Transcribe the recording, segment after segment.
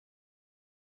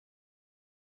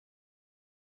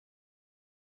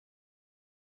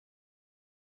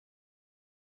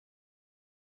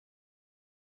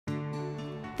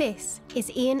This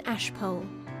is Ian Ashpole.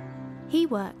 He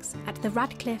works at the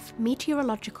Radcliffe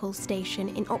Meteorological Station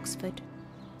in Oxford,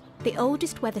 the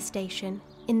oldest weather station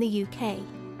in the UK.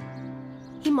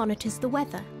 He monitors the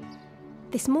weather.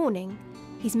 This morning,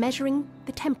 he's measuring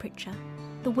the temperature,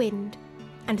 the wind,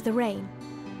 and the rain.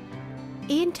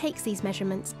 Ian takes these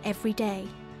measurements every day.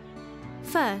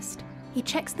 First, he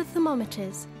checks the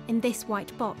thermometers in this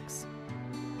white box.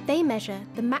 They measure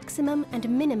the maximum and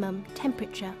minimum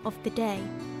temperature of the day.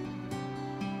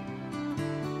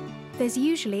 There's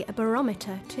usually a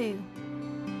barometer too.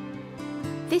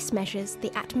 This measures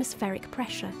the atmospheric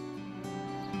pressure.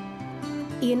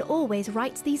 Ian always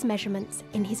writes these measurements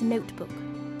in his notebook.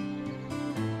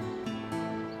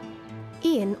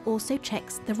 Ian also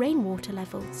checks the rainwater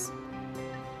levels.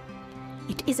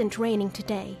 It isn't raining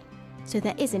today, so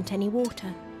there isn't any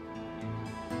water.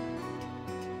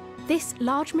 This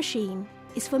large machine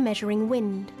is for measuring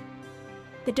wind.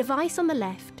 The device on the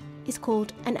left is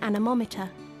called an anemometer.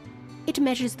 It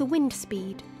measures the wind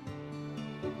speed.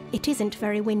 It isn't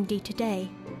very windy today.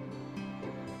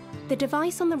 The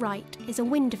device on the right is a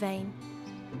wind vane.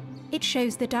 It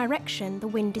shows the direction the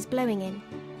wind is blowing in.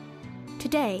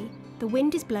 Today, the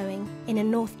wind is blowing in a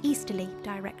northeasterly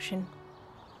direction.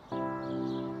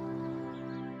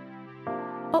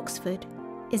 Oxford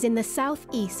is in the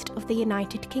southeast of the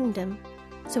United Kingdom,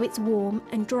 so it's warm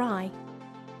and dry.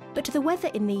 But the weather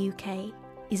in the UK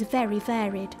is very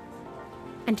varied,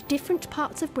 and different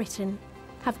parts of Britain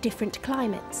have different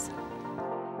climates.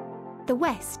 The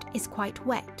west is quite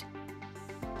wet.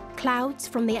 Clouds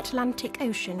from the Atlantic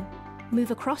Ocean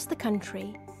move across the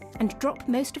country and drop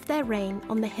most of their rain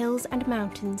on the hills and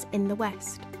mountains in the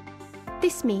west.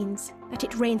 This means that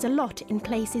it rains a lot in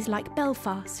places like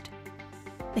Belfast,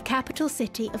 the capital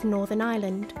city of Northern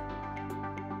Ireland.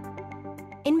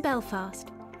 In Belfast,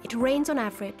 it rains on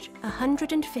average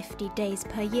 150 days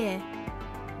per year.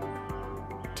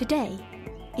 Today,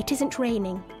 it isn't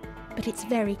raining, but it's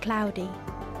very cloudy.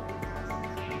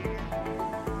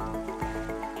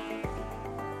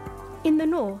 In the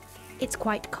north, it's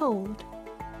quite cold.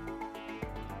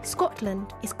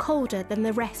 Scotland is colder than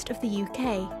the rest of the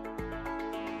UK.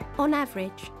 On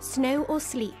average, snow or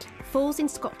sleet falls in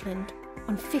Scotland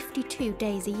on 52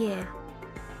 days a year.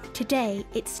 Today,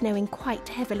 it's snowing quite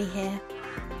heavily here.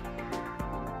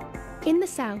 In the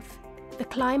south, the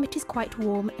climate is quite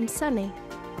warm and sunny.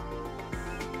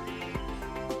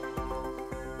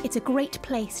 It's a great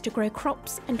place to grow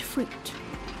crops and fruit.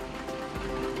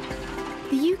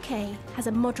 The UK has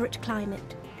a moderate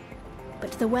climate,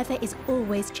 but the weather is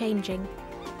always changing.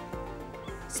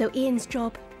 So Ian's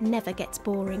job never gets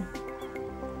boring.